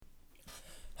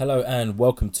Hello and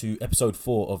welcome to episode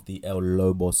 4 of the El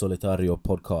Lobo Solitario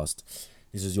podcast.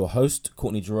 This is your host,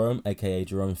 Courtney Jerome, aka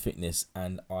Jerome Fitness,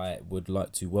 and I would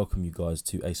like to welcome you guys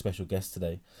to a special guest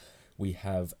today. We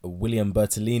have William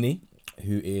Bertolini,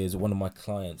 who is one of my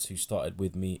clients who started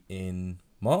with me in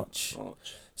March.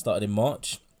 Started in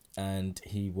March, and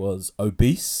he was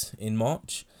obese in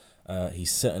March. He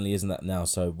certainly isn't that now,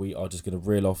 so we are just going to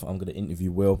reel off. I'm going to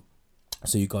interview Will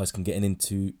so you guys can get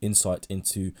insight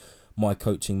into my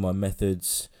coaching, my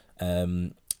methods,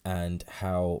 and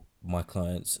how my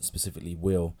clients, specifically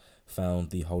Will, found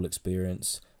the whole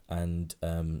experience, and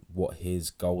what his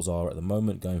goals are at the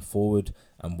moment going forward,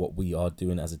 and what we are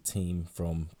doing as a team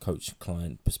from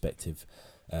coach-client perspective,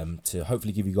 to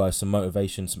hopefully give you guys some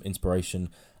motivation, some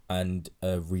inspiration, and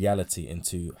a reality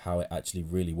into how it actually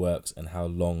really works and how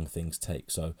long things take.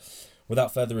 So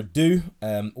without further ado,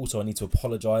 also I need to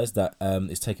apologise that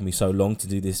it's taken me so long to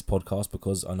do this podcast,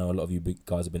 because I know a lot of you big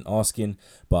guys have been asking,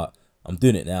 but I'm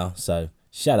doing it now, so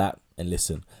shut up and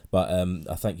listen. But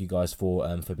I thank you guys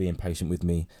for being patient with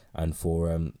me and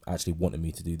for actually wanting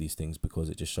me to do these things, because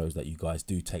it just shows that you guys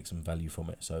do take some value from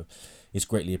it. So it's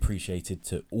greatly appreciated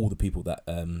to all the people that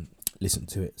listen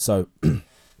to it. So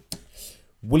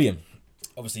William,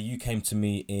 obviously you came to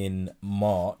me in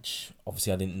March.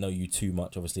 Obviously I didn't know you too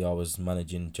much. Obviously I was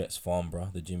managing Jets Farnborough,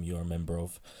 the gym you're a member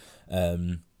of.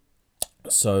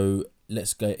 So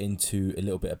let's get into a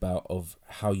little bit of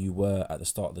how you were at the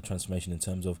start of the transformation, in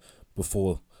terms of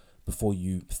before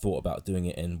you thought about doing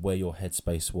it, and where your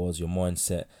headspace was, your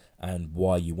mindset, and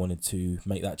why you wanted to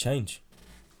make that change.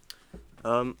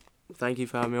 Thank you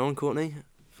for having me on, Courtney.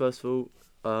 First of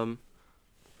all,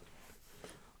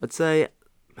 I'd say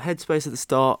headspace at the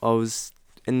start, I was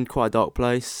in quite a dark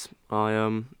place.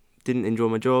 I didn't enjoy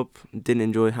my job, didn't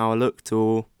enjoy how I looked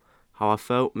or how I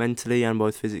felt mentally and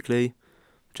both physically,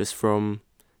 just from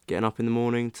getting up in the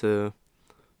morning to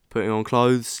putting on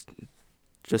clothes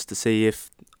just to see if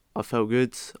I felt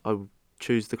good. I would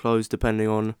choose the clothes depending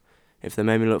on if they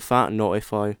made me look fat, not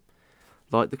if I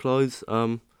liked the clothes.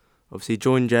 Obviously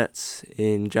joined Jets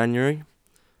in January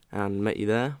and met you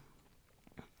there,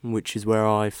 which is where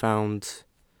I found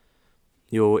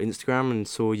your Instagram and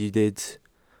saw you did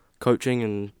coaching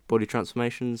and body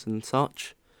transformations and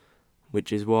such,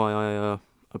 which is why I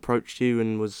approached you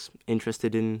and was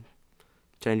interested in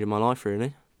changing my life,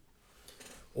 really.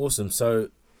 Awesome. So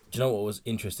do you know what was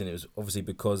interesting? It was obviously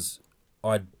because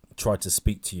I tried to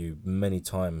speak to you many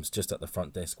times just at the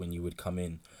front desk when you would come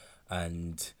in,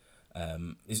 and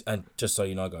just so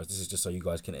you know, guys, this is just so you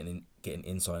guys can get an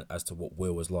insight as to what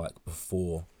Will was like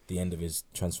before the end of his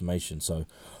transformation. So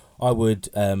I would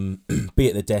be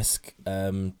at the desk,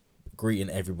 greeting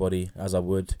everybody as I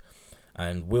would,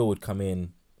 and Will would come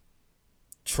in,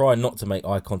 try not to make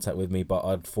eye contact with me, but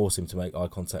I'd force him to make eye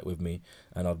contact with me,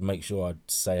 and I'd make sure I'd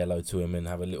say hello to him and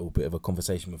have a little bit of a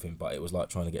conversation with him, but it was like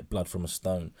trying to get blood from a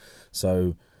stone.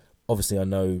 So obviously I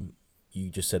know you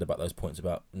just said about those points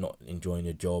about not enjoying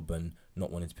your job and not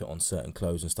wanting to put on certain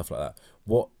clothes and stuff like that.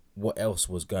 What else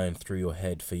was going through your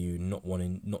head for you not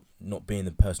being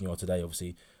the person you are today?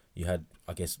 Obviously you had,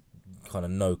 I guess, kind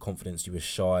of no confidence, you were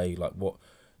shy. Like, what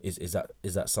is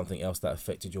that something else that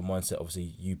affected your mindset? Obviously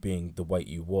you being the weight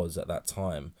you was at that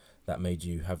time, that made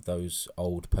you have those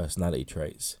old personality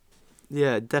traits.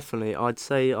 Yeah, definitely. I'd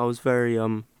say I was very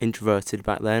introverted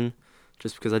back then,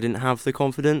 just because I didn't have the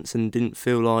confidence and didn't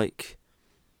feel like,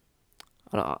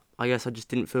 I guess I just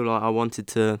didn't feel like I wanted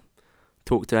to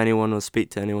talk to anyone or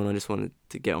speak to anyone. I just wanted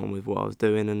to get on with what I was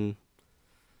doing and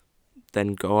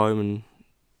then go home and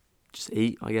just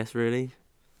eat, I guess, really.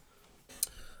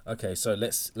 Okay, so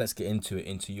let's get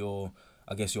into your,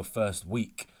 I guess, your first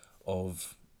week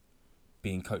of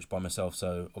being coached by myself.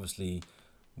 So obviously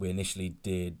we initially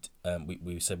did,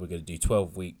 we said we're going to do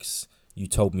 12 weeks. You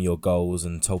told me your goals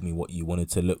and told me what you wanted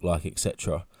to look like,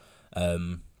 etc.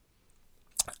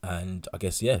 And I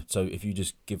guess, yeah, so if you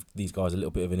just give these guys a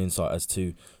little bit of an insight as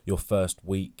to your first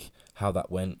week, how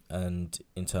that went, and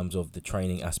in terms of the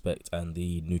training aspect and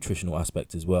the nutritional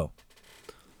aspect as well.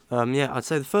 Yeah, I'd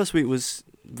say the first week was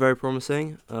very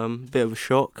promising. Bit of a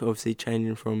shock, obviously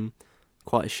changing from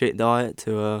quite a shit diet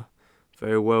to a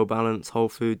very well-balanced whole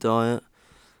food diet.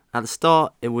 At the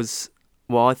start, it was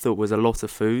what I thought was a lot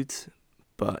of food,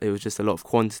 but it was just a lot of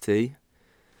quantity.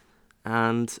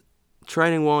 And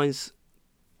training-wise,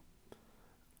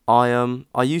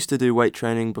 I used to do weight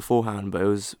training beforehand, but it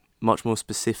was much more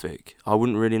specific. I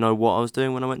wouldn't really know what I was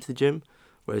doing when I went to the gym,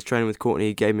 whereas training with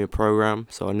Courtney gave me a program,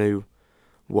 so I knew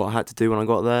what I had to do when I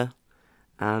got there.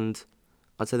 And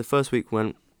I'd say the first week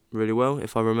went really well.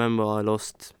 If I remember, I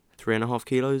lost 3.5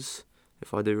 kilos,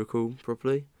 if I do recall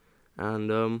properly.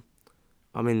 And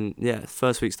I mean, yeah,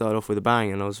 first week started off with a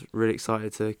bang, and I was really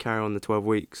excited to carry on the 12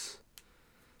 weeks.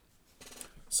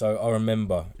 So I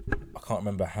remember, I can't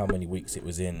remember how many weeks it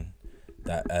was in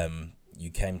that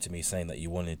you came to me saying that you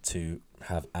wanted to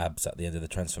have abs at the end of the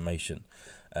transformation,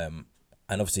 and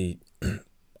obviously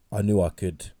I knew I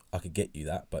could get you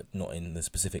that, but not in the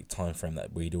specific time frame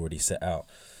that we'd already set out.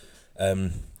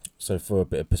 So for a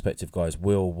bit of perspective, guys,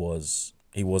 Will was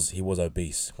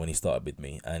obese when he started with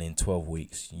me, and in 12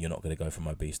 weeks you're not going to go from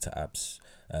obese to abs.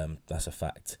 That's a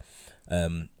fact.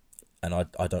 And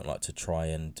I don't like to try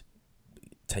and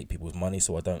take people's money,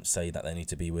 so I don't say that they need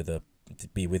to be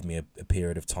with me a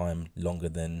period of time longer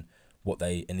than what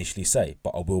they initially say, but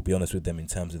I will be honest with them in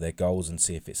terms of their goals and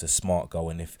see if it's a smart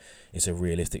goal and if it's a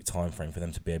realistic time frame for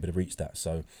them to be able to reach that.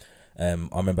 So I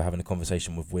remember having a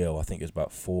conversation with Will, I think it was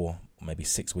about 4, maybe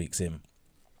 6 weeks in,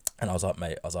 and I was like,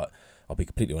 mate, I'll be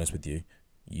completely honest with you,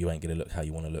 you ain't going to look how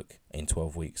you want to look in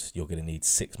 12 weeks. You're going to need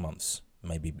 6 months,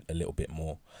 maybe a little bit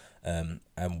more. And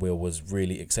Will was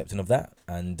really accepting of that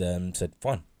and said,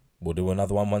 fine, we'll do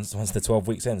another one once the 12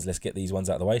 weeks ends. Let's get these ones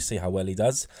out of the way, see how well he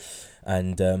does,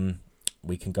 and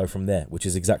we can go from there, which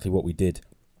is exactly what we did.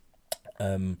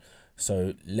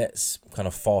 So let's kind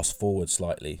of fast forward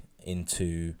slightly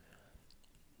into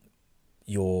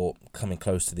your coming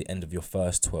close to the end of your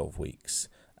first 12 weeks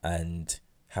and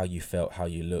how you felt, how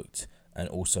you looked, and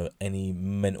also any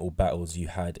mental battles you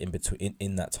had in between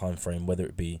in that time frame, whether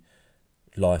it be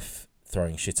life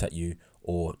throwing shit at you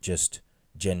or just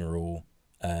general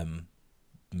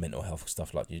mental health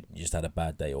stuff, like you just had a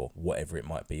bad day or whatever it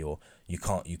might be, or you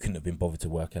couldn't have been bothered to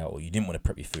work out, or you didn't want to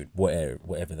prep your food,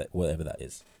 whatever that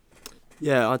is.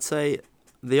 Yeah, I'd say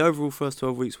the overall first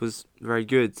 12 weeks was very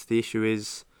good. The issue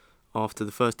is, after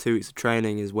the first 2 weeks of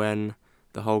training is when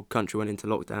the whole country went into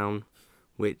lockdown,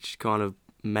 which kind of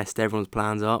messed everyone's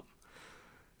plans up.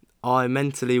 I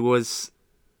mentally was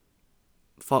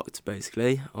fucked,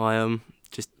 basically. I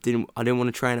didn't want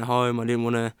to train at home. I didn't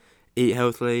want to eat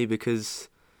healthily because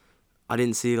I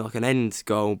didn't see like an end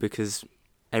goal, because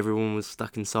everyone was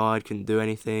stuck inside, couldn't do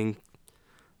anything.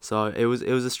 So it was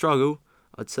a struggle.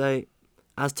 I'd say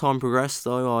as time progressed,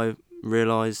 though, I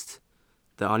realised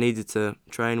that I needed to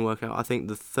train, work out. I think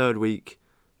the third week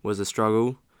was a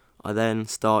struggle. I then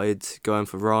started going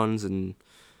for runs and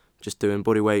just doing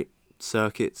bodyweight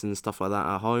circuits and stuff like that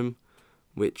at home,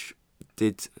 which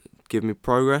did give me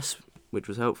progress, which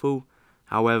was helpful.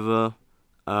 However,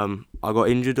 I got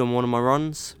injured on one of my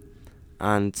runs,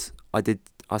 and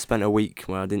I spent a week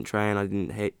where I didn't train, I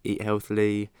didn't eat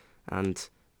healthily, and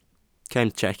came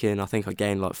to check in. I think I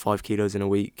gained like 5 kilos in a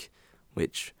week,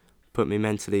 which put me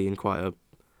mentally in quite a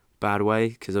bad way,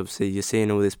 because obviously you're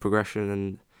seeing all this progression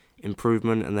and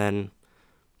improvement, and then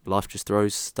life just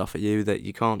throws stuff at you that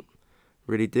you can't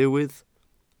really deal with.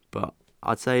 But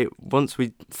I'd say once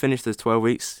we finished those 12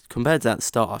 weeks, compared to at the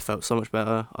start, I felt so much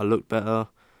better. I looked better.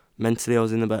 Mentally, I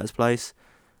was in a better place.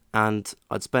 And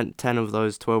I'd spent 10 of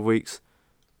those 12 weeks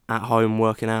at home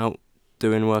working out,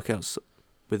 doing workouts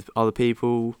with other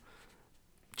people,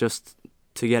 just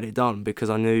to get it done, because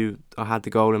I knew I had the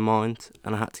goal in mind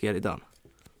and I had to get it done.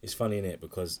 It's funny, innit?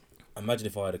 Because imagine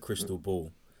if I had a crystal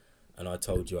ball and I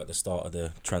told you at the start of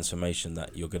the transformation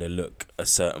that you're going to look a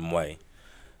certain way.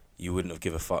 You wouldn't have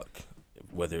give a fuck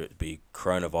whether it be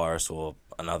coronavirus or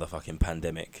another fucking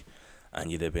pandemic,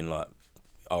 and you'd have been like,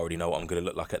 I already know what I'm going to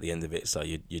look like at the end of it, so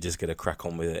you're just going to crack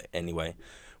on with it anyway,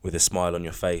 with a smile on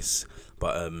your face.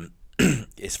 But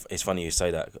it's funny you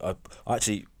say that. I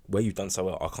actually, where you've done so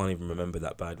well, I can't even remember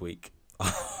that bad week.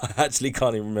 I actually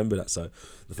can't even remember that, so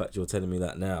the fact you're telling me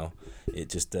that now, it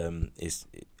just I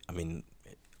mean,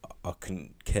 I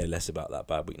couldn't care less about that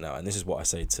bad week now. And this is what I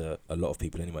say to a lot of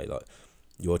people anyway, like,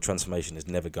 your transformation is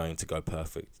never going to go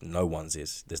perfect. No one's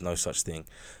is. There's no such thing.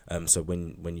 So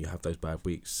when you have those bad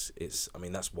weeks,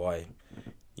 that's why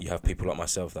you have people like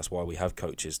myself. That's why we have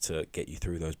coaches, to get you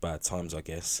through those bad times, I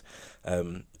guess.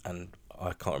 And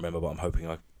I can't remember, but I'm hoping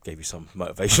I gave you some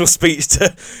motivational speech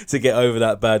to get over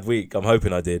that bad week. I'm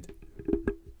hoping I did.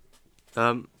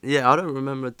 Yeah, I don't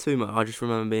remember too much. I just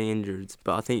remember being injured.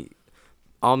 But I think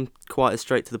I'm quite a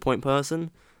straight to the point person.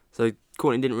 So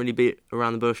Courtney didn't really beat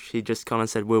around the bush. He just kind of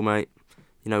said, "Will, mate,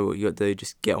 you know what you got to do.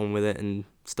 Just get on with it and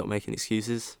stop making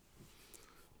excuses."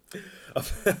 I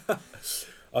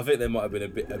think there might have been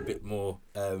a bit more.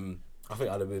 I think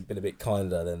I'd have been a bit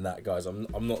kinder than that, guys. I'm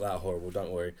not that horrible.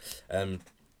 Don't worry.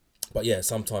 But yeah,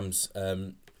 sometimes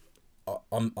I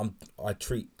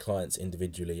treat clients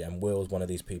individually, and Will's one of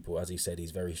these people. As he said,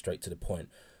 he's very straight to the point.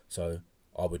 So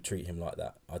I would treat him like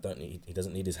that. He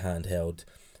doesn't need his hand held.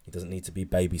 He doesn't need to be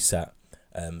babysat.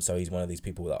 So he's one of these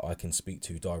people that I can speak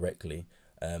to directly.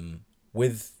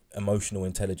 With emotional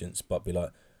intelligence, but be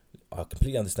like, I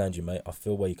completely understand you, mate. I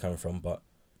feel where you're coming from, but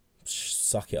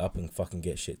suck it up and fucking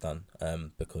get shit done.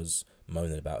 Because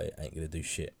moaning about it ain't gonna do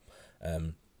shit.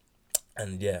 And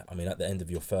yeah, I mean, at the end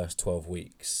of your first 12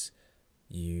 weeks,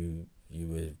 you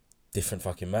were a different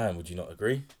fucking man. Would you not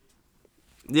agree?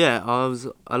 Yeah, I was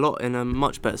a lot in a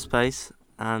much better space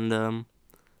and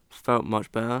felt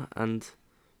much better. And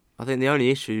I think the only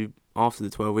issue after the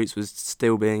 12 weeks was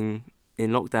still being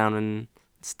in lockdown and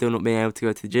still not being able to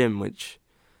go to the gym, which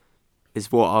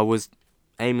is what I was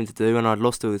aiming to do. And I'd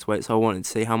lost all this weight, so I wanted to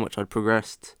see how much I'd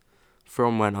progressed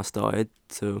from when I started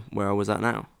to where I was at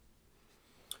now.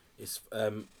 It's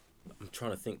I'm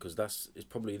trying to think, because it's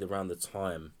probably around the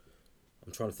time.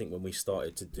 I'm trying to think when we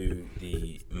started to do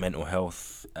the mental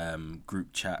health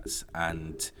group chats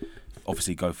and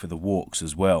obviously go for the walks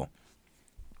as well.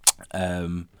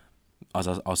 As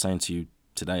I was saying to you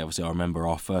today, obviously I remember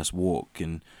our first walk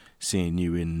and seeing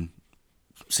you in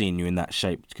that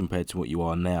shape compared to what you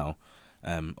are now.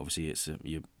 Obviously it's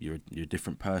you're a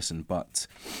different person, but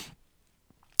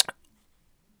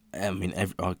I mean,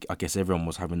 I guess everyone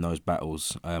was having those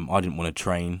battles. I didn't want to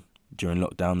train during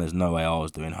lockdown. There's no way I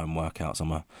was doing home workouts.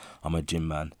 I'm a gym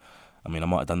man. I mean, I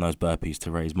might have done those burpees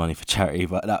to raise money for charity,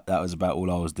 but that was about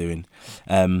all I was doing.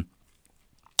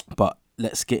 But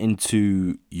let's get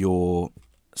into your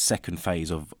second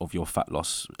phase of your fat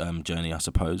loss journey, I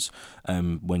suppose.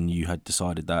 When you had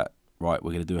decided that, right,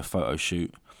 we're going to do a photo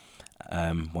shoot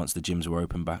once the gyms were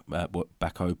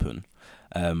back open.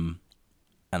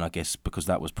 And I guess because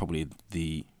that was probably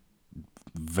the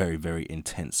very, very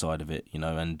intense side of it,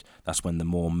 and that's when the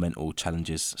more mental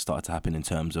challenges started to happen in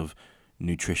terms of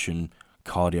nutrition,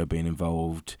 cardio being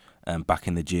involved, back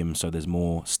in the gym. So there's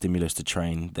more stimulus to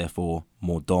train, therefore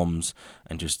more DOMs,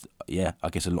 and just, I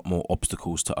guess a lot more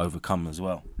obstacles to overcome as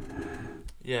well.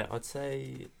 Yeah, I'd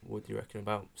say, what do you reckon,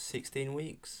 about 16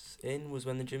 weeks in was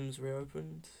when the gyms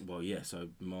reopened? Well, yeah, so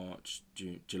March,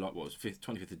 June, July, what was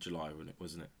 25th of July,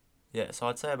 wasn't it? Yeah, so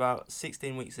I'd say about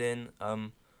 16 weeks in,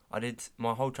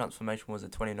 my whole transformation was a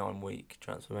 29-week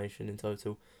transformation in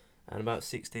total, and about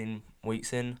 16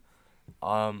 weeks in,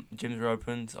 gyms were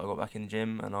opened, I got back in the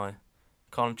gym, and I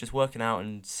kind of just working out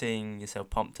and seeing yourself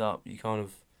pumped up,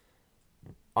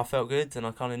 I felt good, and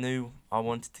I kind of knew I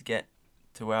wanted to get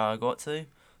to where I got to,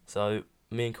 so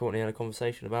me and Courtney had a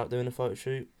conversation about doing a photo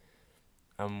shoot,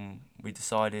 and we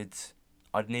decided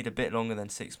I'd need a bit longer than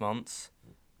 6 months,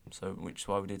 which is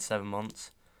why we did 7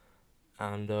 months,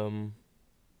 and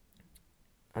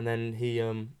then he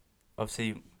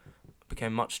obviously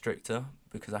became much stricter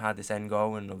because I had this end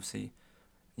goal, and obviously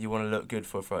you want to look good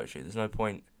for a photo shoot. There's no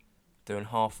point doing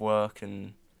half work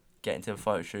and getting to a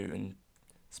photo shoot and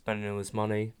spending all this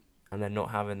money and then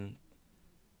not having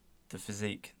the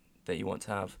physique that you want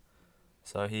to have.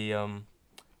 So he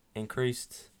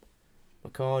increased my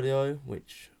cardio,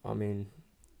 which, I mean,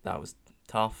 that was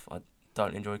tough. I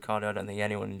don't enjoy cardio. I don't think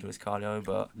anyone enjoys cardio,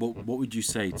 but... What would you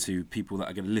say to people that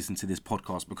are going to listen to this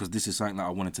podcast? Because this is something that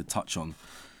I wanted to touch on.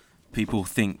 People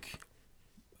think,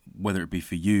 whether it be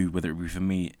for you, whether it be for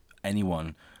me,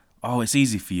 anyone, oh, it's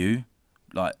easy for you.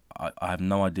 Like, I have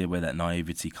no idea where that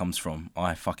naivety comes from.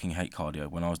 I fucking hate cardio.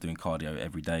 When I was doing cardio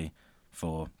every day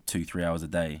for 2-3 hours a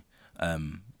day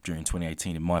during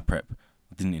 2018 in my prep,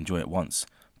 I didn't enjoy it once.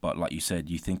 But like you said,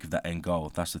 you think of that end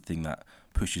goal. That's the thing that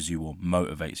pushes you or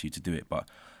motivates you to do it. But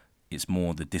it's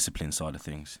more the discipline side of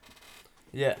things.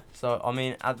 Yeah, so, I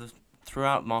mean,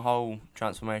 throughout my whole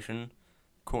transformation,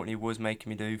 Courtney was making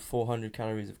me do 400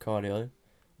 calories of cardio,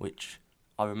 which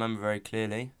I remember very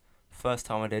clearly. First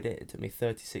time I did it, it took me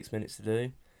 36 minutes to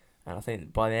do. And I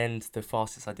think by the end, the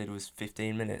fastest I did was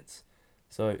 15 minutes.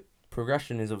 So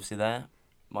progression is obviously there.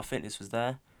 My fitness was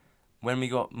there. When we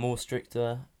got more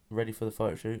stricter, ready for the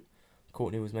photo shoot,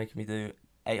 Courtney was making me do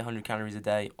 800 calories a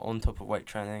day on top of weight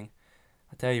training.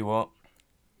 I tell you what,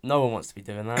 no one wants to be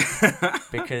doing that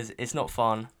because it's not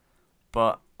fun,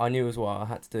 but I knew it was what I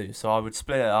had to do. So I would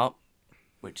split it up,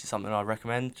 which is something I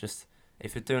recommend. Just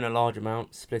if you're doing a large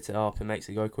amount, split it up. It makes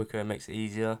it go quicker. It makes it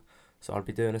easier. So I'd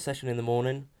be doing a session in the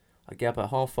morning. I'd get up at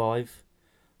 5:30,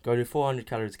 go do 400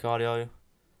 calories of cardio,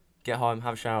 get home,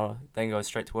 have a shower, then go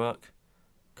straight to work.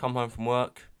 Come home from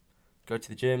work, go to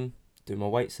the gym, do my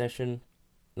weight session,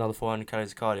 another 400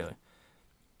 calories of cardio.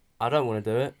 I don't want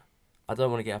to do it. I don't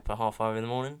want to get up at 5:30 in the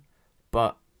morning.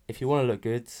 But if you want to look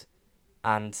good,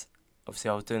 and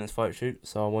obviously I was doing this photo shoot,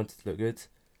 so I wanted to look good,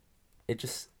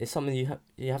 it's something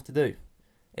you have to do.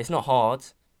 It's not hard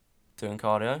doing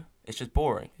cardio. It's just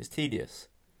boring. It's tedious.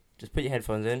 Just put your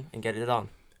headphones in and get it done.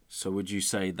 So would you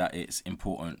say that it's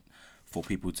important for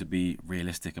people to be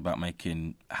realistic about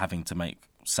having to make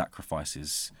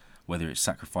sacrifices whether it's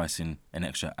sacrificing an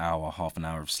extra hour, half an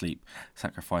hour of sleep,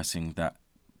 sacrificing that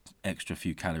extra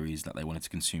few calories that they wanted to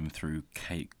consume through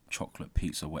cake, chocolate,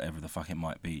 pizza, whatever the fuck it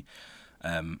might be.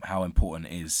 How important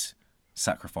is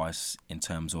sacrifice in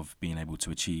terms of being able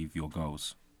to achieve your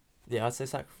goals? Yeah, I'd say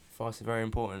sacrifice is very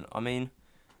important. I mean,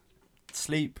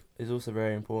 sleep is also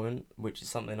very important, which is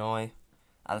something I,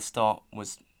 at the start,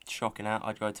 was shocking at.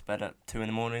 I'd go to bed at 2 in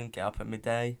the morning, get up at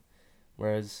midday,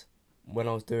 whereas when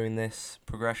I was doing this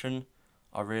progression,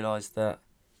 I realised that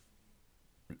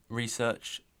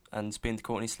research and speaking to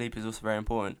Courtney, sleep is also very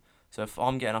important. So if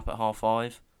I'm getting up at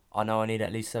 5:30, I know I need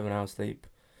at least 7 hours sleep.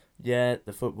 Yeah,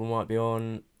 the football might be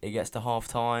on, it gets to half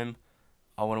time,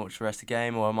 I want to watch the rest of the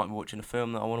game, or I might be watching a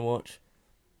film that I want to watch.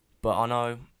 But I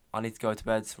know I need to go to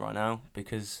bed right now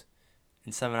because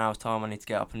in 7 hours' time I need to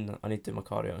get up and I need to do my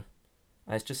cardio.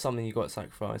 And it's just something you got to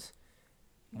sacrifice.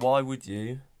 Why would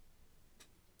you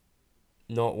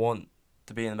not want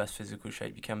to be in the best physical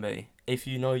shape you can be? If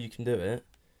you know you can do it,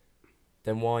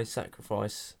 then why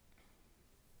sacrifice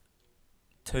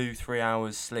 2-3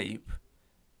 hours sleep,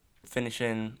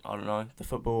 finishing, I don't know, the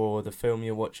football or the film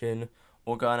you're watching,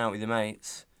 or going out with your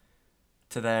mates,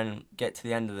 to then get to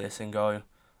the end of this and go,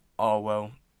 oh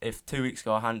well, if 2 weeks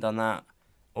ago I hadn't done that,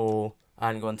 or I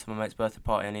hadn't gone to my mate's birthday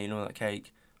party and eaten all that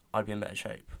cake, I'd be in better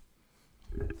shape.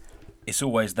 It's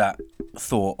always that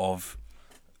thought of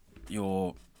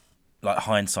your, like,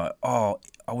 hindsight. Oh,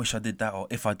 I wish I did that, or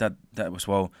if I did that as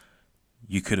well,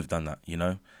 you could have done that. You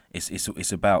know,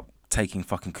 it's about taking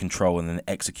fucking control and then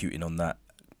executing on that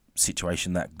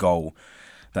situation, that goal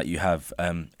that you have.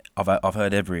 I've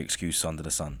heard every excuse under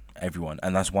the sun, everyone,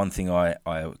 and that's one thing I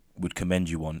would commend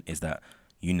you on, is that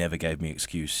you never gave me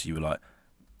excuse. You were like,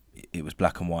 it was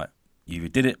black and white. You either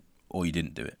did it or you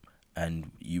didn't do it,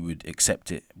 and you would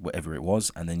accept it, whatever it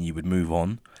was, and then you would move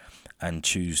on and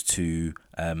choose to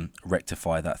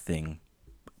rectify that thing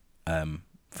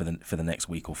for the next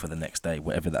week or for the next day,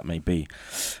 whatever that may be.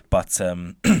 But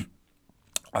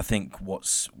I think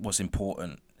what's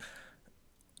important.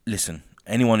 Listen,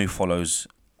 anyone who follows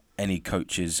any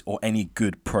coaches or any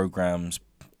good programs,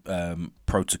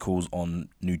 protocols on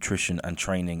nutrition and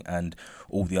training and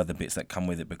all the other bits that come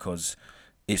with it, because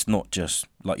it's not just,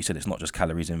 like you said, it's not just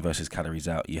calories in versus calories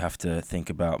out. You have to think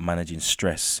about managing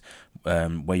stress,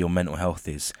 where your mental health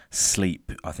is,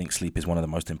 sleep. I think sleep is one of the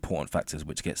most important factors,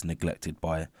 which gets neglected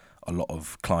by a lot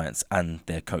of clients and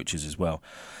their coaches as well.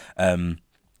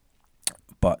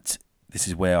 But this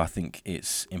is where I think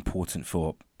it's important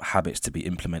for habits to be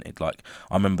implemented. Like,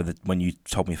 I remember when you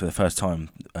told me for the first time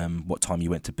what time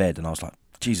you went to bed, and I was like,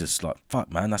 Jesus, like,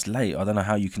 fuck, man, that's late. I don't know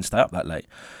how you can stay up that late.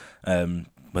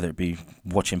 Whether it be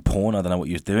watching porn, I don't know what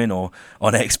you was doing, or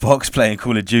on Xbox playing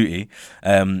Call of Duty.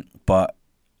 But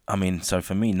I mean, so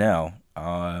for me now,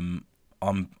 I'm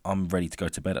ready to go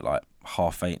to bed at like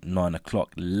 8:30, 9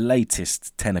 o'clock,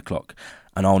 latest 10 o'clock.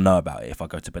 And I'll know about it if I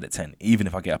go to bed at 10, even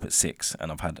if I get up at 6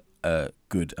 and I've had a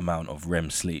good amount of REM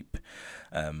sleep.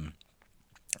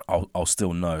 I'll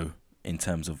still know in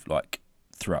terms of, like,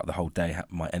 throughout the whole day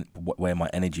where my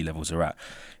energy levels are at,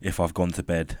 if I've gone to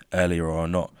bed earlier or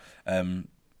not.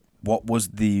 What was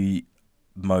the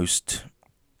most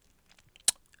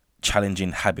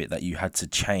challenging habit that you had to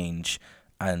change,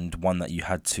 and one that you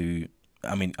had to,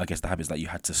 I mean, I guess the habits that you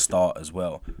had to start as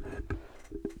well?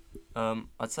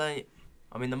 I'd say,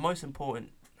 I mean, the most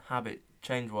important habit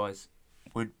change-wise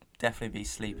would definitely be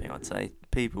sleeping. I'd say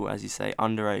people, as you say,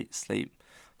 underrate sleep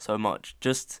so much.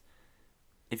 Just,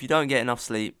 if you don't get enough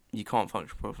sleep, you can't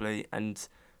function properly. And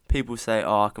people say,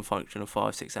 oh, I can function on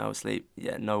 5-6 hours sleep.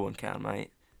 Yeah, no one can,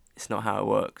 mate. It's not how it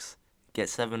works.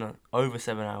 Get over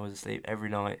 7 hours of sleep every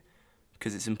night,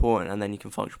 because it's important, and then you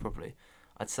can function properly.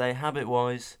 I'd say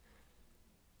habit-wise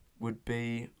would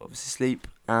be obviously sleep,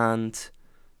 and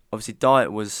obviously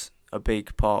diet was a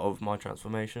big part of my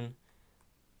transformation.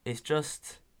 It's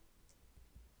just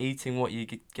eating what you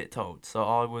get told. So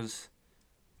I was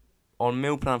on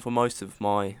meal plan for most of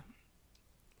my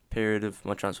period of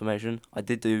my transformation. I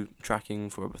did do tracking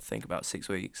for, I think, about 6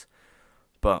 weeks.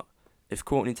 But if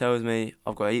Courtney tells me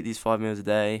I've got to eat these 5 meals a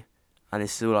day and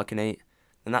this is all I can eat,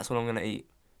 then that's what I'm going to eat.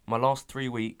 My last 3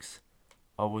 weeks,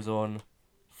 I was on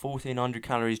 1,400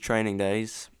 calories training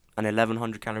days and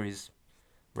 1,100 calories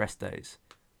rest days,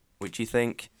 which you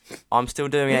think, I'm still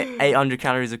doing 800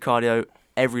 calories of cardio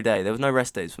every day. There was no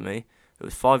rest days for me. It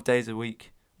was 5 days a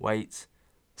week weights,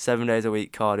 7 days a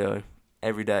week cardio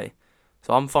every day.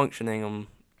 So I'm functioning on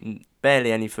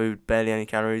barely any food, barely any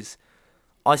calories.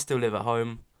 I still live at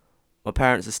home. My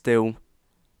parents are still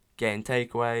getting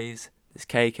takeaways. There's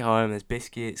cake at home, there's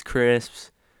biscuits,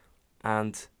 crisps,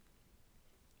 and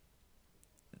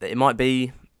it might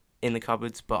be in the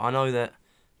cupboards, but I know that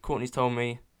Courtney's told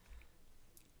me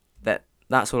that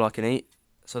that's all I can eat,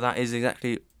 so that is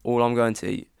exactly all I'm going to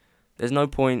eat. There's no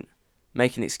point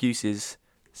making excuses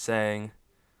saying,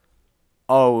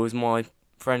 oh, it was my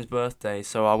friend's birthday,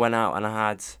 so I went out and I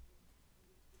had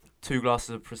 2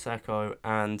 glasses of Prosecco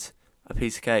and a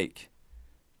piece of cake.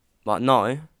 Like,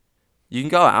 no, you can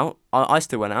go out. I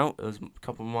still went out. It was a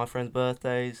couple of my friends'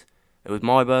 birthdays. It was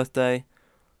my birthday.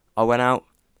 I went out,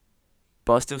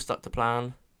 but I still stuck to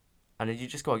plan, and you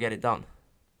just got to get it done.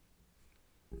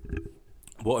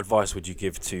 What advice would you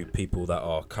give to people that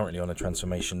are currently on a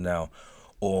transformation now,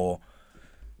 or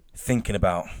thinking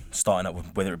about starting up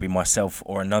with, whether it be myself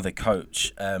or another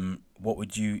coach? What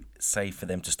would you say for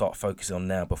them to start focusing on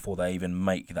now before they even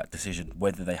make that decision,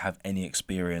 whether they have any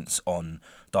experience on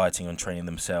dieting and training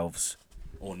themselves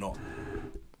or not?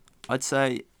 I'd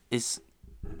say is,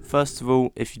 first of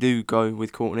all, if you do go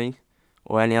with Courtney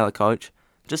or any other coach,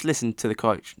 just listen to the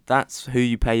coach. That's who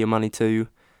you pay your money to.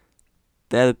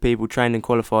 They're the people trained and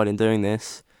qualified in doing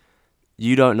this.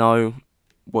 You don't know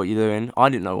what you're doing. I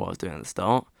didn't know what I was doing at the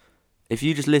start. If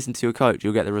you just listen to your coach,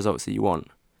 you'll get the results that you want.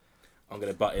 I'm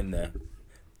going to butt in there.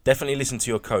 Definitely listen to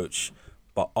your coach,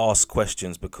 but ask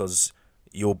questions, because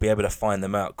you'll be able to find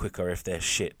them out quicker if they're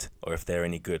shit or if they're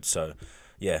any good. So,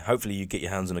 yeah, hopefully you get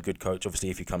your hands on a good coach. Obviously,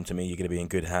 if you come to me, you're going to be in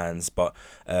good hands. But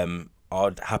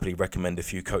I'd happily recommend a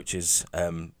few coaches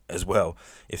as well.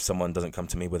 If someone doesn't come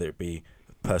to me, whether it be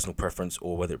personal preference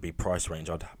or whether it be price range,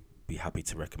 I'd be happy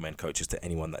to recommend coaches to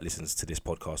anyone that listens to this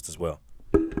podcast as well.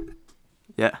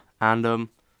 Yeah, and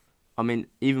I mean,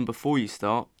 even before you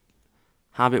start,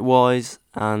 habit-wise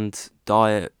and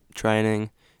diet,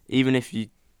 training, even if you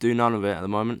do none of it at the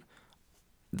moment,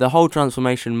 the whole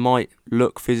transformation might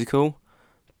look physical,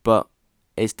 but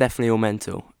it's definitely all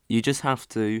mental. You just have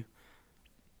to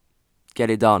get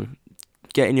it done.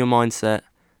 Get in your mindset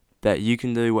that you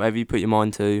can do whatever you put your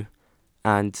mind to,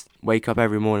 and wake up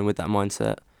every morning with that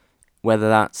mindset. Whether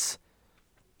that's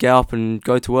get up and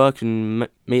go to work and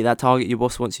meet that target your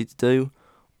boss wants you to do,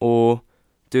 or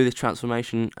do this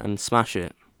transformation and smash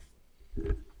it.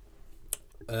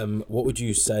 What would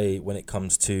you say when it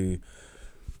comes to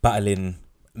battling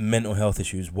mental health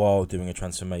issues while doing a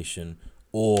transformation,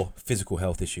 or physical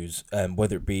health issues,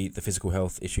 whether it be the physical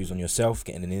health issues on yourself,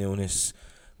 getting an illness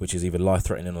which is either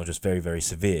life-threatening or just very, very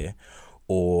severe,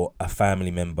 or a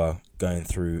family member going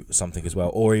through something as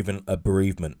well, or even a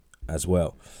bereavement as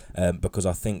well? Because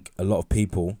I think a lot of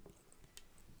people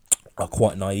are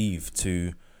quite naive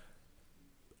to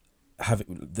have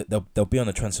it. They'll be on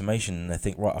a transformation and they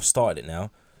think, right, I've started it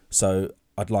now, so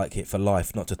I'd like it for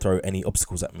life, not to throw any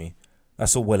obstacles at me.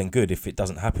 That's all well and good if it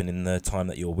doesn't happen in the time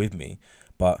that you're with me,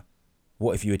 but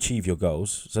what if you achieve your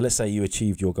goals? So let's say you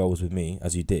achieved your goals with me,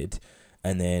 as you did,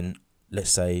 and then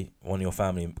let's say one of your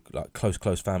family, like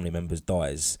close family members,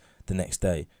 dies the next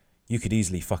day. You could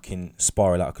easily fucking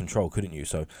spiral out of control, couldn't you?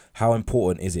 So how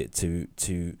important is it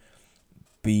to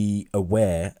be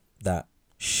aware that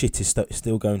shit is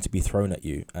still going to be thrown at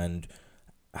you, and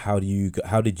how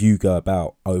did you go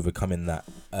about overcoming that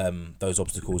those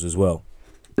obstacles as well?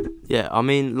 Yeah, I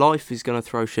mean, life is going to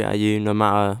throw shit at you no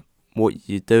matter what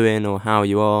you're doing or how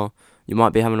you are. You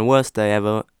might be having the worst day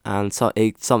ever, and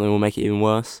something will make it even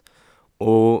worse,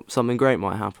 or something great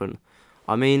might happen.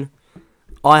 I mean,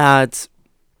 I had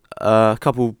a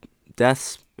couple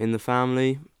deaths in the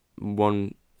family,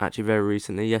 one actually very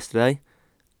recently, yesterday,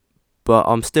 but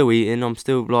I'm still eating. I'm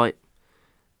still like,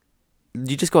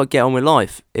 you just got to get on with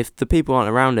life. If the people aren't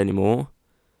around anymore,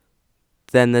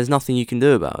 then there's nothing you can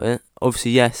do about it.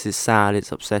 Obviously, yes, it's sad,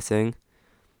 it's upsetting,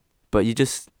 but you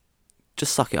just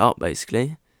suck it up,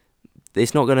 basically.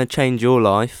 It's not going to change your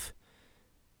life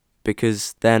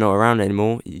because they're not around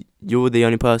anymore. You're the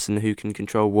only person who can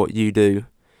control what you do,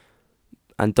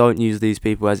 and don't use these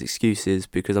people as excuses,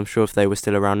 because I'm sure if they were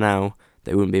still around now,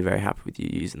 they wouldn't be very happy with you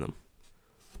using them.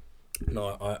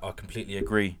 No, I completely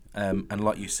agree. And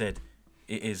like you said,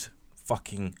 it is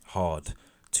fucking hard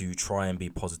to try and be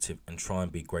positive and try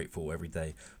and be grateful every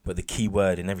day. But the key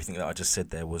word in everything that I just said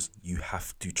there was you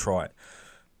have to try it.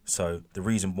 So the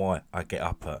reason why I get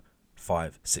up at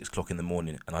 5-6 o'clock in the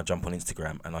morning and I jump on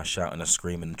Instagram and I shout and I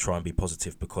scream and try and be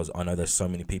positive, because I know there's so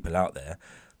many people out there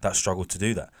that struggle to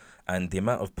do that. And the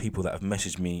amount of people that have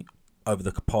messaged me over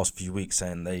the past few weeks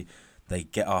saying they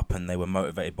get up and they were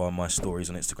motivated by my stories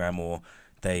on Instagram, or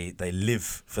they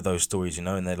live for those stories, you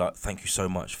know, and they're like, thank you so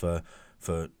much for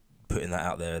putting that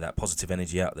out there, that positive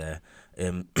energy out there.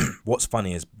 What's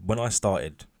funny is when I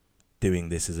started doing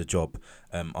this as a job,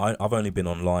 I've only been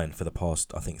online for the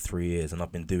past, I think, 3 years, and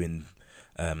I've been doing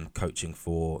coaching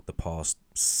for the past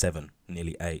 7,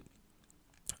 nearly 8.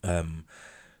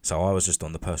 So I was just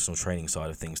on the personal training side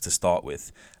of things to start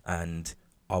with, and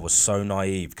I was so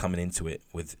naive coming into it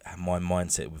with my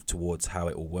mindset towards how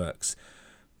it all works.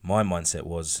 My mindset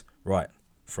was, right,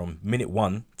 from minute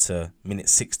 1 to minute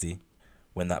 60,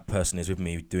 when that person is with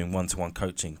me doing one-to-one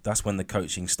coaching, that's when the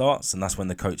coaching starts and that's when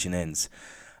the coaching ends.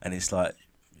 And it's like,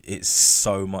 it's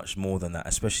so much more than that,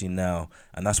 especially now.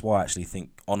 And that's why I actually think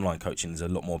online coaching is a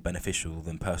lot more beneficial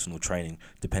than personal training,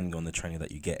 depending on the training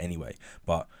that you get anyway.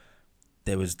 But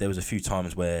there was a few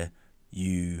times where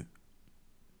you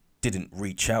didn't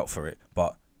reach out for it,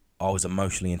 but I was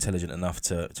emotionally intelligent enough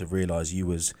to realise you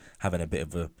was having a bit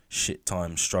of a shit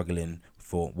time, struggling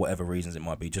for whatever reasons it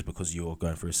might be, just because you're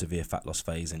going through a severe fat loss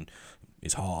phase and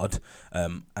it's hard,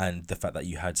 and the fact that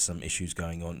you had some issues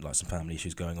going on, like some family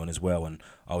issues going on as well, and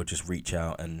I would just reach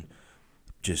out and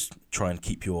just try and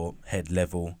keep your head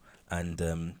level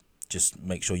and just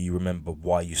make sure you remember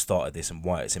why you started this and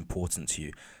why it's important to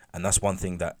you. And that's one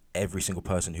thing that every single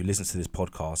person who listens to this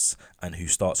podcast and who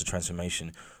starts a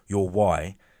transformation, your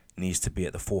why needs to be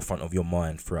at the forefront of your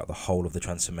mind throughout the whole of the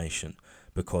transformation,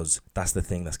 because that's the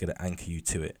thing that's going to anchor you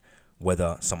to it.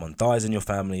 Whether someone dies in your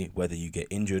family, whether you get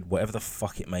injured, whatever the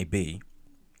fuck it may be,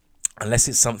 unless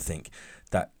it's something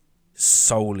that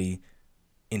solely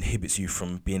inhibits you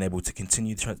from being able to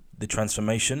continue the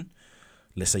transformation.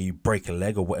 Let's say you break a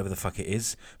leg or whatever the fuck it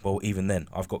is. Well, even then,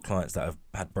 I've got clients that have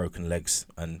had broken legs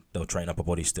and they'll train upper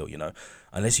body still, you know.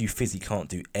 Unless you physically can't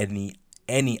do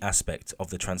any aspect of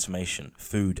the transformation,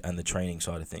 food and the training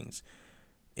side of things.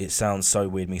 It sounds so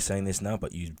weird me saying this now,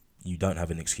 but you don't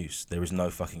have an excuse. There is no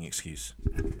fucking excuse.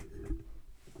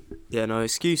 Yeah, no,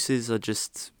 excuses are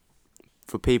just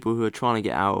for people who are trying to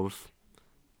get out of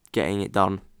getting it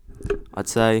done. I'd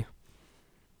say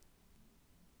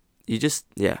you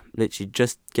literally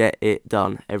just get it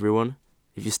done, everyone.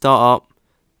 If you start up,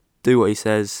 do what he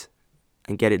says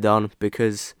and get it done,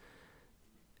 because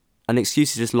an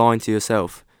excuse is just lying to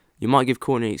yourself. You might give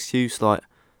Courtney an excuse like,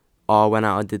 oh, I went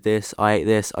out, I did this, I ate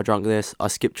this, I drank this, I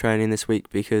skipped training this week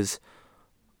because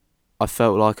I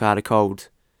felt like I had a cold.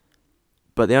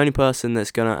 But the only person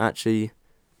that's going to actually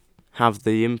have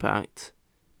the impact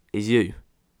is you.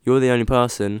 You're the only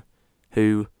person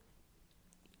who,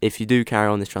 if you do carry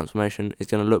on this transformation, is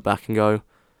going to look back and go,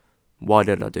 why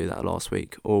did I do that last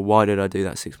week? Or why did I do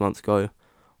that 6 months ago?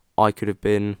 I could have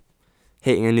been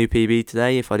hitting a new PB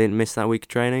today if I didn't miss that week of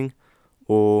training.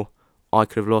 Or I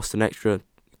could have lost an extra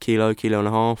kilo and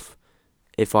a half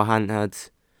if I hadn't had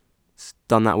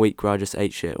done that week where I just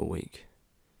ate shit all week.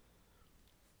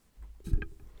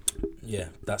 Yeah,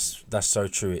 that's so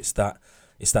true. It's that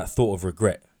thought of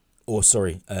regret, or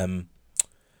sorry, I'm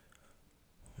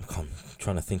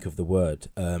trying to think of the word,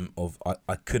 of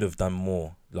I could have done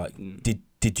more. Like,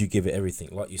 did you give it everything?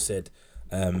 Like you said,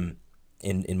 in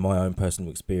my own personal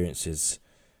experiences,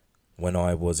 when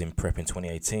I was in prep in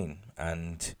 2018,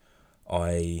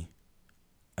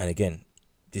 and again,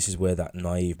 this is where that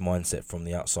naive mindset from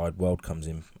the outside world comes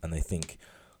in, and they think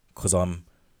because I'm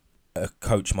a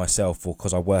coach myself or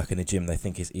because I work in a gym, they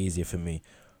think it's easier for me.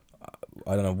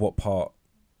 I don't know what part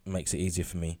makes it easier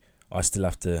for me. I still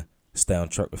have to stay on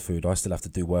track with food. I still have to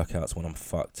do workouts when I'm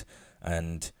fucked,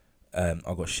 and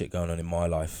I've got shit going on in my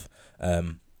life.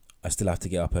 I still have to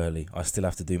get up early. I still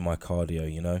have to do my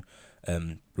cardio, you know.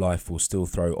 Life will still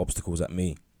throw obstacles at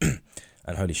me.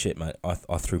 And holy shit, man,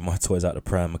 I threw my toys out the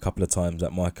pram a couple of times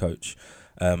at my coach,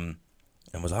 and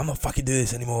was like, I'm not fucking doing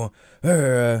this anymore.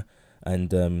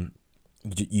 And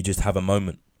you just have a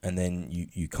moment, and then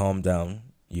you calm down,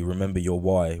 you remember your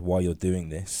why you're doing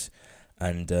this,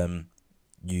 and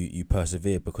you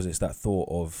persevere, because it's that thought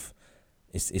of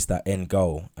it's that end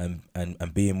goal, and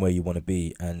being where you want to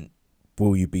be, and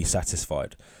will you be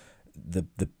satisfied?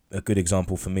 A good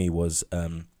example for me was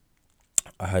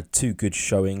I had 2 good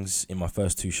showings in my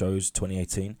first 2 shows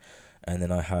 2018, and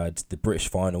then I had the British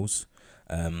finals.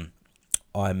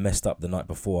 I messed up the night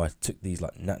before. I took these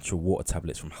like natural water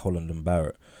tablets from Holland &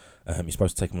 Barrett. You're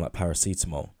supposed to take them like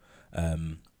paracetamol,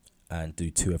 and do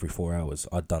 2 every 4 hours.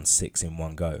 I'd done 6 in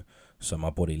one go, so my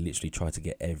body literally tried to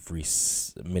get every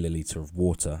milliliter of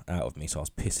water out of me. So I was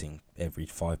pissing every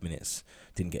 5 minutes.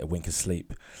 Didn't get a wink of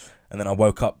sleep, and then I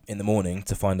woke up in the morning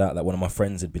to find out that one of my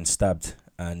friends had been stabbed,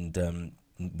 and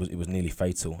it was nearly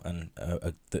fatal. And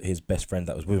his best friend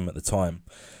that was with him at the time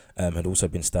had also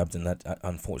been stabbed, and that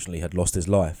unfortunately had lost his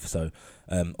life. So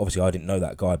obviously I didn't know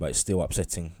that guy, but it's still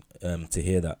upsetting to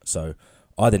hear that. So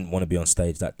I didn't want to be on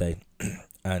stage that day,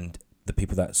 and the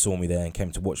people that saw me there and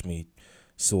came to watch me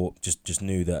just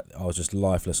knew that I was just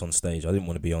lifeless on stage. I didn't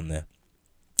want to be on there,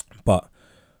 but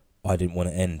I didn't want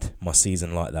to end my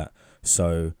season like that.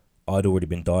 So I'd already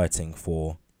been dieting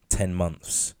for 10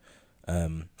 months,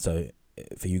 So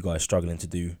for you guys struggling to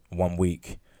do 1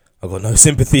 week, I got no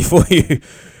sympathy for you.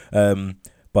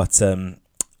 But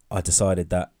I decided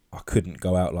that I couldn't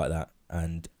go out like that,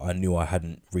 and I knew I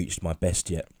hadn't reached my best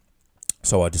yet.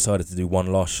 So I decided to do one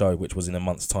last show, which was in a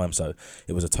month's time. So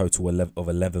it was a total of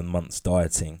 11 months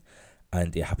dieting,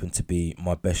 and it happened to be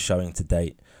my best showing to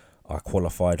date. I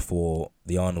qualified for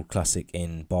the Arnold Classic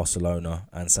in Barcelona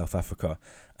and South Africa,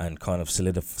 and kind of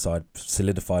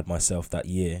solidified myself that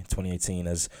year, 2018,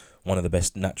 as one of the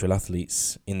best natural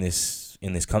athletes in this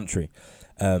country.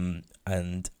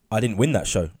 And I didn't win that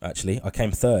show, actually. I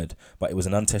came third, but it was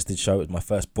an untested show. It was my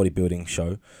first bodybuilding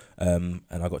show, and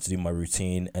I got to do my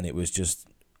routine, and it was just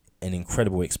an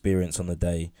incredible experience on the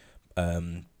day,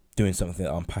 doing something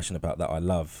that I'm passionate about, that I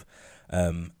love,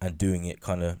 and doing it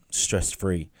kind of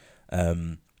stress-free.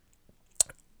 And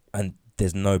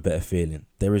there's no better feeling.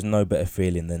 There is no better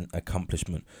feeling than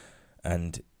accomplishment.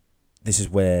 And this is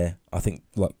where I think,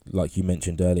 like you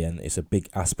mentioned earlier, and it's a big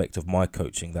aspect of my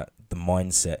coaching, that the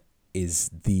mindset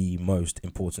is the most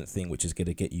important thing, which is going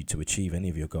to get you to achieve any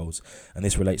of your goals. And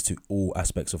this relates to all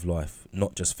aspects of life,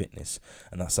 not just fitness.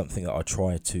 And that's something that I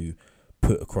try to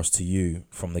put across to you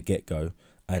from the get-go,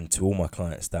 and to all my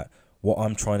clients, that what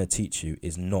I'm trying to teach you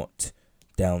is not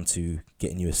down to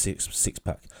getting you a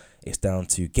six-pack. It's down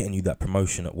to getting you that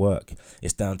promotion at work.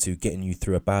 It's down to getting you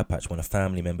through a bad patch when a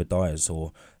family member dies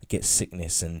or gets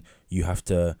sickness, and you have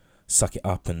to suck it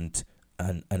up and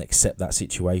accept that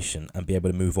situation and be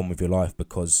able to move on with your life.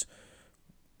 Because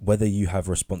whether you have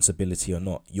responsibility or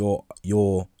not, your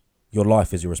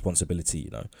life is your responsibility, you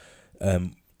know.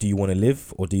 Do you want to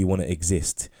live, or do you want to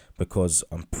exist? Because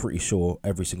I'm pretty sure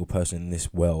every single person in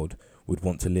this world would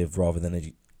want to live rather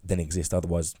than exist.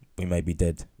 Otherwise, we may be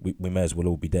dead. We may as well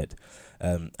all be dead.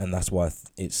 And that's why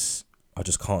I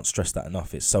just can't stress that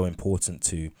enough. It's so important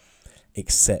to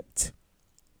accept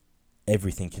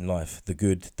everything in life, the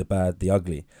good, the bad, the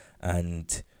ugly.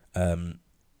 And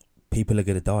people are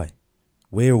going to die.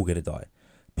 We're all going to die.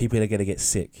 People are going to get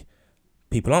sick.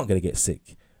 People aren't going to get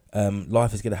sick.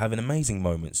 Life is going to have amazing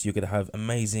moments. You're going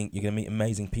to meet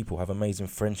amazing people, have amazing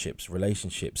friendships,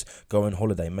 relationships, go on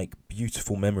holiday, make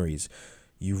beautiful memories.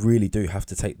 You really do have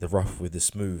to take the rough with the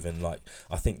smooth. And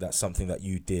I think that's something that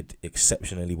you did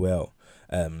exceptionally well,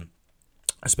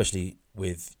 especially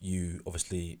with you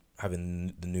obviously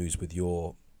having the news with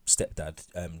your stepdad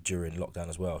during lockdown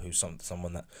as well, who's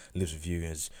someone that lives with you,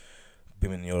 has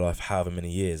been in your life however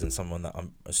many years, and someone that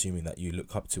I'm assuming that you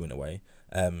look up to in a way.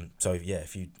 So yeah,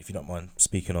 if you don't mind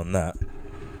speaking on that.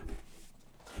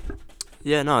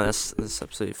 Yeah, no, that's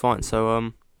absolutely fine.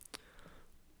 So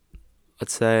I'd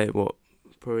say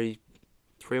probably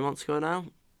 3 months ago now,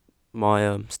 my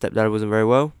stepdad wasn't very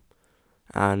well,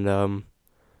 and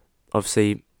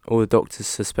obviously all the doctors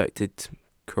suspected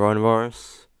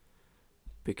coronavirus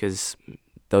because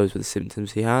those were the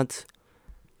symptoms he had.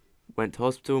 Went to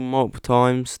hospital multiple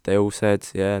times. They all said,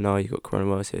 yeah, no, you got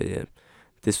coronavirus. Yeah.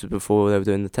 This was before they were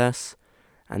doing the tests.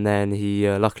 And then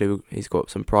luckily he's got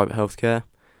some private healthcare,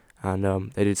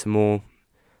 and they did some more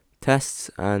tests,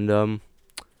 and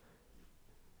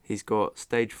he's got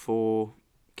stage 4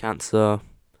 cancer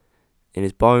in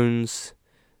his bones,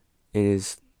 in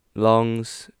his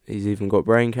lungs. He's even got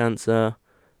brain cancer,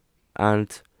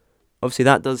 and obviously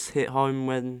that does hit home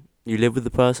when you live with the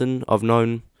person. I've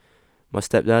known my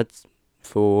stepdad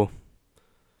for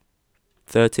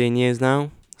 13 years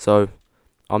now, so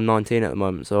I'm 19 at the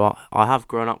moment, so I have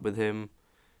grown up with him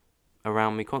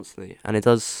around me constantly, and it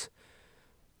does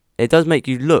make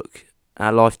you look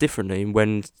at life differently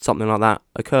when something like that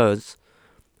occurs.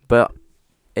 But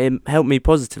it helped me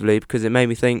positively because it made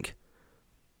me think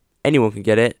anyone can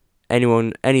get it,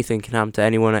 anything can happen to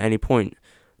anyone at any point.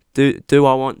 Do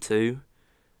I want to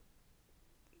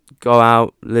go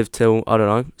out, live till, I don't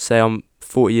know, say I'm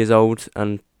 40 years old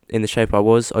and in the shape I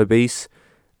was, obese,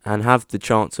 and have the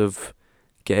chance of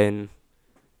getting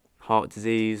heart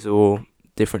disease or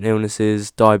different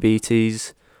illnesses,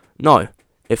 diabetes? No.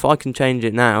 If I can change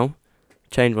it now,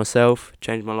 change myself,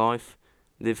 change my life,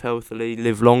 live healthily,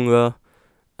 live longer,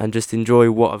 and just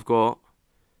enjoy what I've got,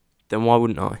 then why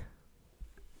wouldn't I?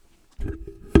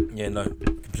 Yeah, no,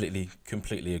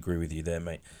 completely agree with you there,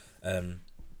 mate.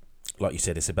 Like you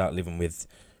said, it's about living with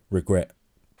regret,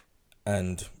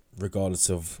 and regardless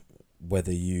of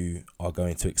whether you are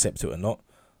going to accept it or not,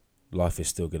 life is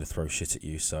still going to throw shit at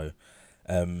you. So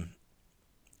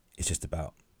it's just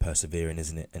about persevering,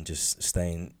 isn't it? And just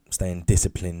staying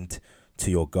disciplined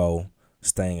to your goal,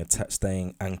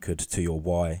 staying anchored to your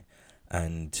why,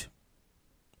 and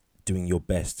doing your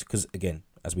best. Because again,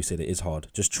 as we said, it is hard.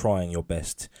 Just trying your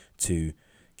best to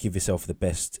give yourself the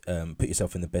best, put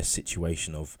yourself in the best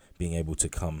situation of being able to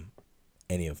come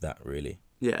any of that, really.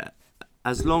 Yeah,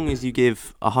 as long as you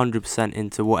give 100%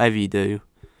 into whatever you do,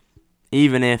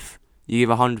 even if you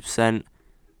give 100%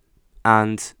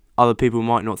 and other people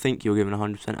might not think you're giving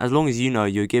 100%, as long as you know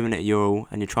you're giving it your all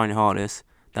and you're trying your hardest,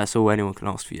 that's all anyone can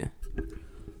ask for you.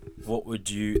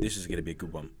 This is going to be a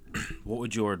good one. What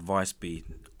would your advice be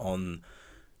on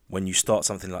when you start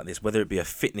something like this, whether it be a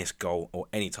fitness goal or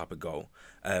any type of goal,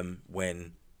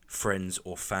 when friends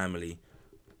or family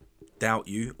doubt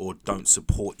you or don't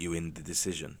support you in the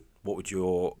decision? What would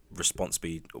your response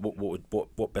be?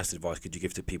 What best advice could you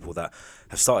give to people that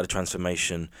have started a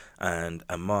transformation and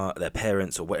their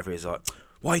parents or whatever it is like,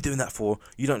 why are you doing that for?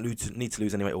 You don't need to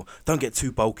lose any weight, or don't get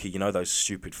too bulky. You know, those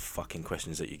stupid fucking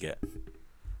questions that you get.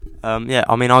 Yeah,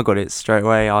 I mean, I got it straight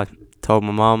away. I told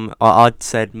my mum. I'd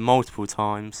said multiple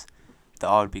times that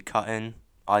I would be cutting.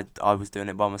 I was doing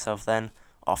it by myself then.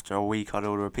 After a week, I'd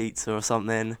order a pizza or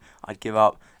something. I'd give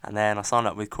up, and then I signed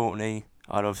up with Courtney.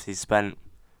 I'd obviously spent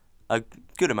a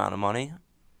good amount of money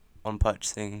on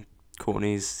purchasing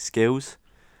Courtney's skills,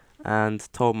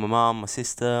 and told my mum, my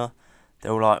sister. They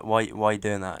were like, why are you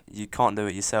doing that? You can't do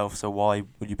it yourself, so why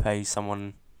would you pay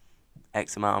someone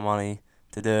X amount of money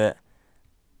to do it?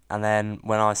 And then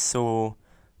when I've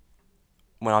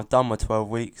done my 12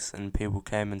 weeks and people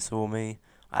came and saw me,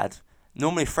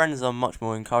 normally friends are much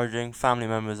more encouraging. Family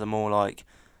members are more like,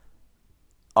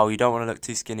 oh, you don't want to look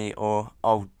too skinny, or,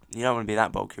 oh, you don't want to be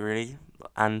that bulky, really.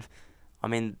 And, I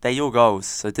mean, they're your goals,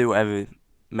 so do whatever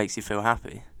makes you feel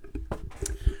happy.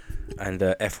 And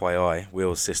FYI,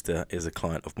 Will's sister is a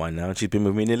client of mine now, and she's been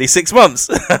with me nearly 6 months.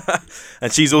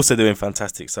 And she's also doing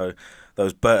fantastic. So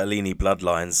those Bertolini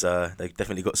bloodlines, they've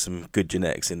definitely got some good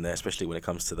genetics in there, especially when it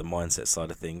comes to the mindset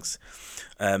side of things.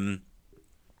 In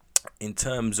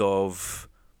terms of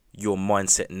your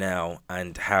mindset now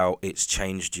and how it's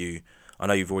changed you, I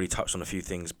know you've already touched on a few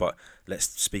things, but let's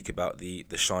speak about the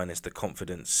shyness, the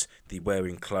confidence, the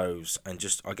wearing clothes, and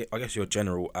just I guess your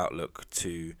general outlook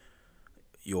to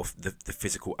the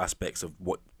physical aspects of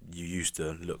what you used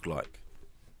to look like.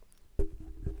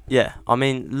 Yeah, I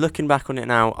mean, looking back on it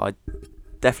now, I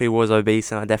definitely was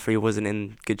obese and I definitely wasn't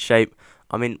in good shape.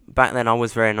 I mean, back then I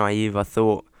was very naive. I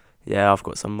thought, yeah, I've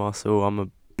got some muscle. I'm a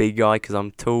big guy because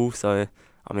I'm tall, so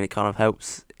I mean, it kind of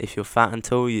helps if you're fat and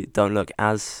tall. You don't look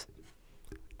as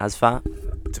fat.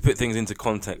 To put things into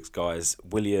context, guys,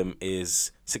 William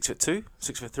is 6'2",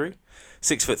 6'3",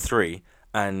 6'3",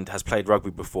 and has played rugby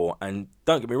before. And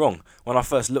don't get me wrong, when I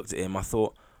first looked at him, I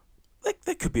thought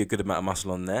there could be a good amount of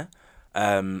muscle on there.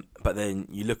 But then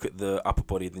you look at the upper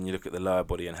body, then you look at the lower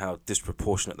body, and how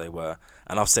disproportionate they were.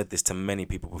 And I've said this to many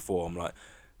people before. I'm like,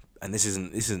 and this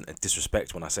isn't a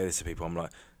disrespect when I say this to people. I'm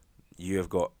like, you have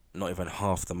got not even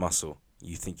half the muscle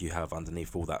you think you have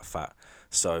underneath all that fat.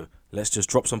 So let's just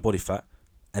drop some body fat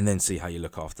and then see how you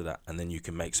look after that. And then you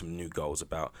can make some new goals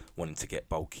about wanting to get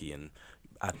bulky and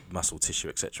add muscle tissue,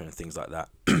 etc., and things like that.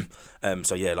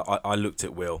 So yeah, like I looked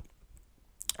at Will,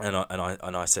 and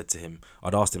I said to him,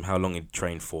 I'd asked him how long he'd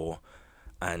trained for,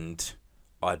 and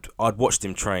I'd watched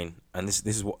him train, and this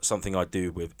is something I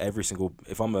do with every single,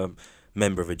 if I'm a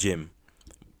member of a gym,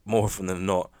 more often than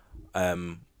not,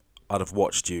 I'd have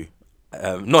watched you.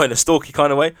 Not in a stalky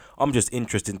kind of way. I'm just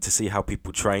interested to see how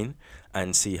people train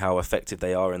and see how effective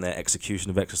they are in their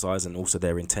execution of exercise, and also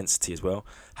their intensity as well.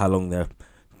 How long they're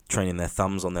training their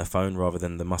thumbs on their phone rather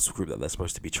than the muscle group that they're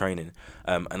supposed to be training.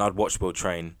 And I'd watch Will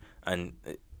train, and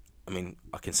I mean,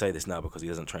 I can say this now because he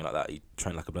doesn't train like that. He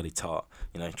trained like a bloody tart,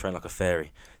 he trained like a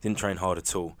fairy. Didn't train hard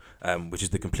at all, which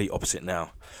is the complete opposite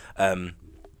now.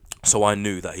 So I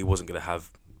knew that he wasn't going to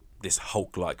have this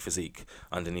Hulk-like physique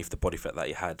underneath the body fat that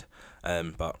he had.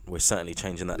 But we're certainly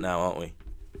changing that now, aren't we?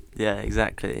 Yeah,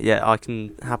 exactly. Yeah, I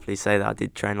can happily say that I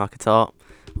did train like a tart.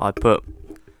 I put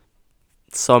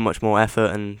so much more effort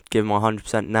and give my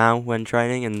 100% now when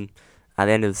training, and at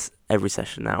the end of every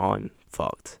session now I'm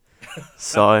fucked.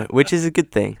 So, which is a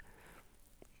good thing.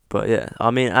 But yeah,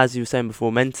 I mean, as you were saying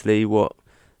before, mentally, what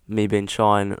me being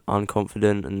shy and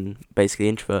unconfident and basically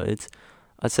introverted,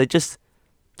 I'd say just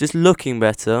looking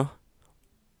better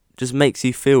just makes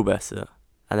you feel better.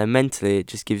 And then mentally, it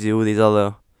just gives you all these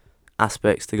other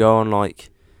aspects to go on, like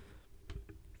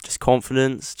just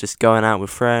confidence, just going out with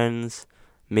friends,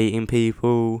 meeting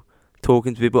people,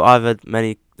 talking to people. I've had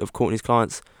many of Courtney's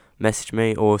clients message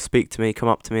me or speak to me, come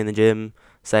up to me in the gym,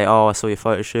 say, oh, I saw your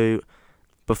photo shoot.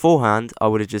 Beforehand, I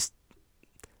would have just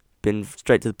been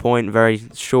straight to the point, very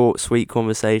short, sweet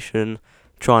conversation,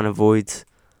 try and avoid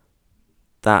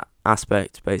that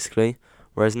aspect, basically.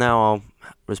 Whereas now I'll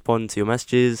respond to your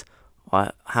messages,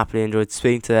 I happily enjoyed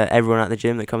speaking to everyone at the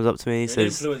gym that comes up to me. You're an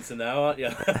influencer now, aren't you?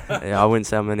 Yeah, I wouldn't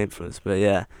say I'm an influencer, but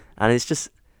yeah. And it's just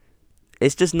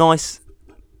nice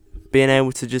being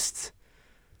able to just,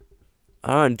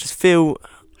 I don't know, just feel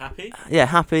Happy?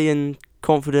 happy and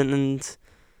confident and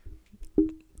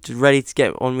just ready to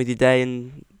get on with your day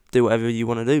and do whatever you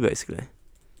want to do, basically.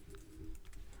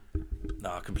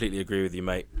 No, I completely agree with you,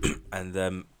 mate.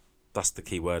 And that's the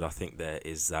key word I think there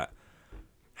is that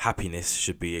happiness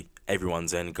should be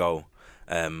everyone's end goal.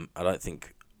 I don't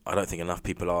think enough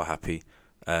people are happy,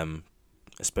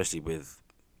 especially with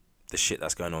the shit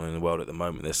that's going on in the world at the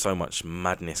moment. There's so much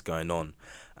madness going on,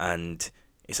 and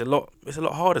it's a lot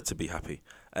harder to be happy.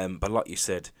 But like you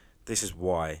said, this is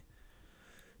why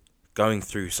going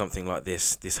through something like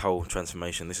this whole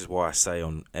transformation, this is why I say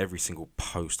on every single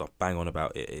post I bang on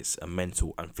about it, it's a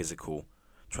mental and physical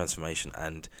transformation,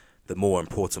 and the more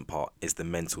important part is the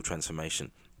mental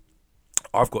transformation.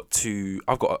 I've got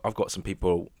some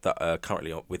people that are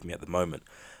currently with me at the moment,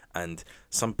 and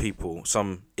some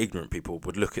ignorant people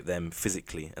would look at them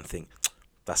physically and think,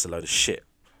 that's a load of shit.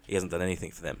 He hasn't done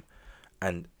anything for them.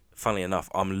 And funnily enough,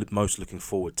 I'm most looking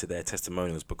forward to their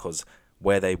testimonials, because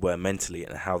where they were mentally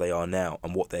and how they are now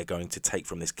and what they're going to take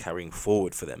from this carrying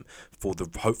forward for them for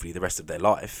hopefully the rest of their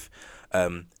life,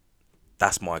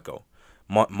 that's my goal.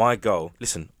 My goal,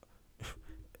 listen,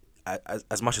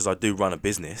 as much as I do run a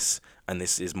business and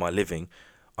this is my living,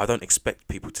 I don't expect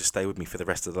people to stay with me for the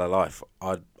rest of their life.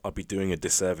 I'd be doing a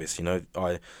disservice.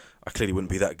 I clearly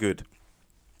wouldn't be that good.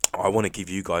 I want to give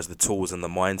you guys the tools and the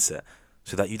mindset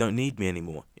so that you don't need me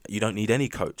anymore. You don't need any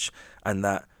coach, and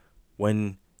that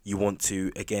when you want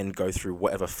to again go through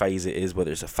whatever phase it is,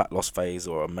 whether it's a fat loss phase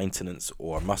or a maintenance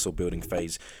or a muscle building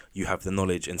phase, you have the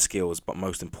knowledge and skills, but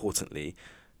most importantly,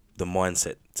 the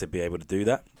mindset to be able to do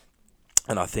that.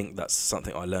 And I think that's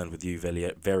something I learned with you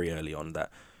very, very early on,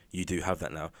 that you do have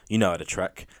that now. You know how to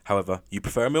track. However, you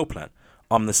prefer a meal plan.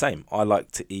 I'm the same. I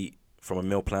like to eat from a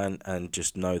meal plan and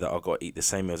just know that I've got to eat the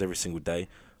same meals every single day.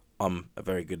 I'm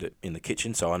very good in the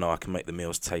kitchen, so I know I can make the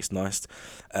meals taste nice.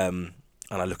 And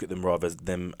I look at them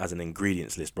as an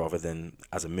ingredients list rather than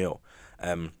as a meal.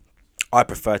 I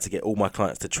prefer to get all my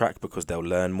clients to track because they'll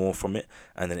learn more from it,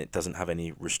 and then it doesn't have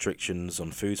any restrictions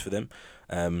on foods for them.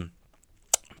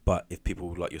 But if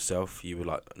people like yourself, you were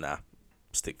like, nah,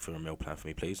 stick for a meal plan for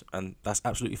me, please. And that's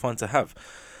absolutely fine to have.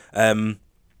 To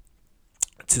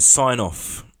sign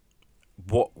off,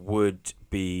 what would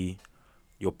be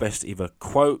your best either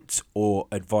quote or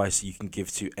advice you can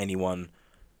give to anyone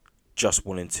just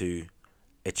wanting to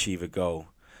achieve a goal?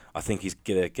 I think he's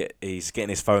getting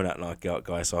his phone out now,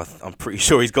 guys, so I'm pretty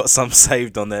sure he's got some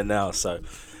saved on there now. So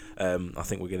I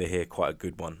think we're going to hear quite a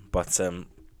good one. But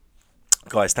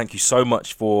guys, thank you so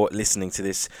much for listening to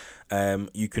this.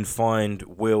 You can find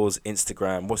Will's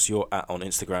Instagram. What's your @ on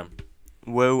Instagram?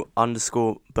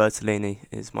 Will_Bertolini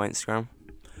is my Instagram.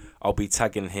 I'll be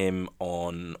tagging him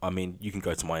on, you can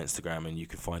go to my Instagram and you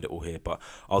can find it all here, but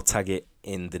I'll tag it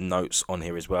in the notes on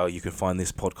here as well. You can find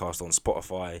this podcast on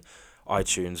Spotify,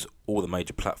 iTunes, all the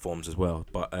major platforms as well.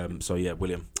 But so yeah,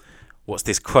 William, what's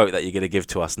this quote that you're going to give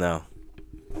to us now?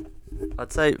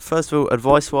 I'd say, first of all,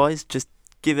 advice-wise, just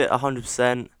give it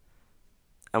 100%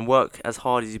 and work as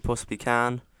hard as you possibly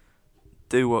can.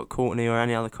 Do what Courtney or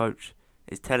any other coach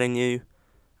is telling you,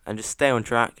 and just stay on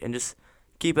track and just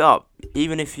keep it up.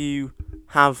 Even if you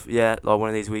have, like one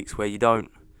of these weeks where you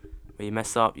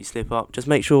mess up, you slip up, just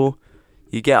make sure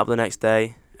you get up the next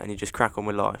day and you just crack on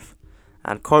with life.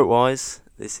 And quote-wise,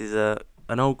 this is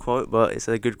an old quote, but it's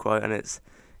a good quote, and it's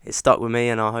stuck with me,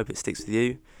 and I hope it sticks with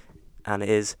you. And it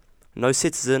is, "No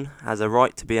citizen has a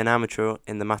right to be an amateur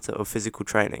in the matter of physical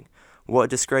training. What a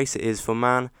disgrace it is for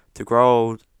man to grow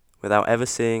old without ever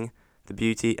seeing the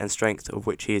beauty and strength of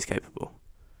which he is capable."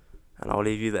 And I'll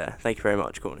leave you there. Thank you very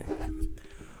much, Courtney.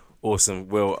 Awesome.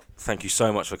 Will, thank you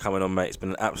so much for coming on, mate. It's been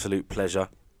an absolute pleasure.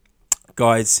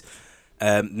 Guys,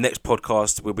 next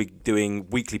podcast, we'll be doing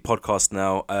weekly podcasts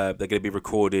now. They're going to be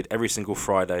recorded every single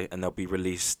Friday, and they'll be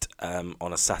released on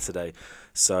a Saturday.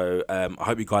 So I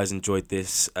hope you guys enjoyed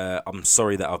this. I'm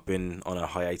sorry that I've been on a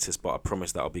hiatus, but I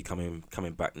promise that I'll be coming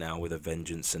back now with a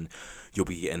vengeance, and you'll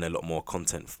be getting a lot more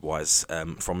content-wise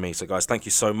from me. So guys, thank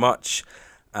you so much.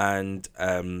 And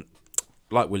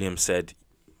like William said,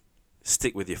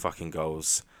 stick with your fucking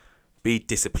goals. Be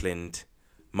disciplined.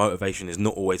 Motivation is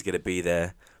not always going to be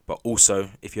there. But also,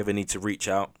 if you ever need to reach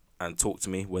out and talk to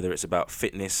me, whether it's about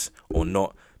fitness or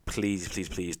not, please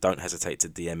don't hesitate to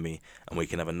DM me, and we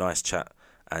can have a nice chat,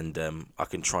 and I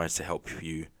can try to help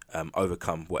you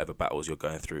overcome whatever battles you're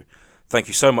going through. Thank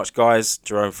you so much, guys.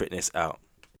 Jerome Fitness out.